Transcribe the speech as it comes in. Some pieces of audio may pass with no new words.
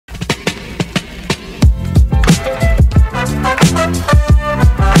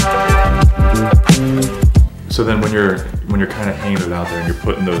So then when you're kind of hanging it out there and you're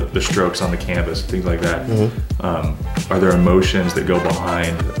putting the strokes on the canvas, things like that, are there emotions that go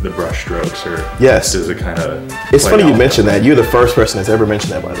behind the brush strokes, or yes, does it kind of? It's funny you mentioned that. You're the first person that's ever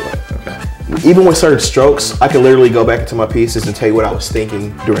mentioned that, by the way. Okay. Even with certain strokes, I can literally go back into my pieces and tell you what I was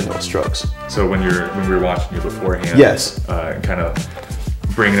thinking during those strokes. So when we were watching you beforehand, yes, and kind of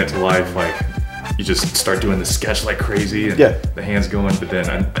bringing it to life, like you just start doing the sketch like crazy, and the hands going. But then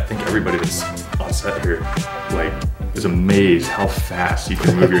I think everybody that's on set here, like, is amazed how fast you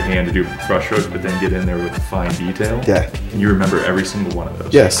can move your hand to do brush strokes, but then get in there with the fine detail. Yeah. And you remember every single one of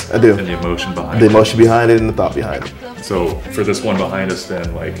those. Yes, I do. And the emotion behind it. The emotion behind it and the thought behind it. So for this one behind us,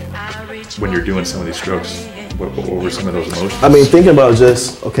 then, like, when you're doing some of these strokes, what were some of those emotions? I mean, thinking about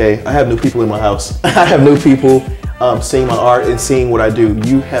just, okay, I have new people in my house. I have new people seeing my art and seeing what I do.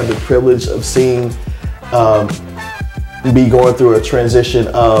 You have the privilege of seeing me going through a transition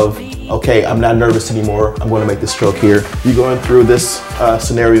of, okay, I'm not nervous anymore. I'm going to make this stroke here. You're going through this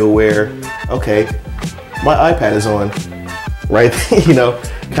scenario where, okay, my iPad is on, right? You know,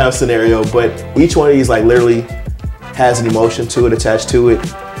 kind of scenario. But each one of these, like, literally has an emotion to it, attached to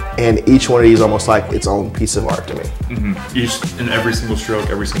it. And each one of these almost like its own piece of art to me. In every single stroke,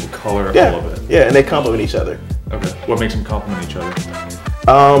 every single color, all of it. Yeah, and they complement each other. Okay. What makes them complement each other?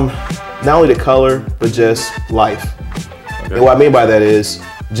 Not only the color, but just life. Okay. And what I mean by that is,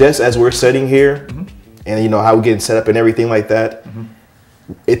 just as we're sitting here, and you know how we're getting set up and everything like that,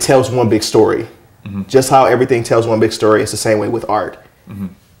 it tells one big story. Just how everything tells one big story, it's the same way with art.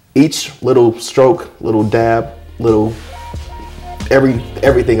 Each little stroke, little dab, little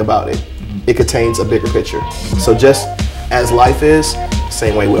everything about it, it contains a bigger picture. So just as life is,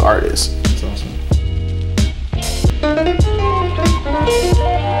 same way with art is.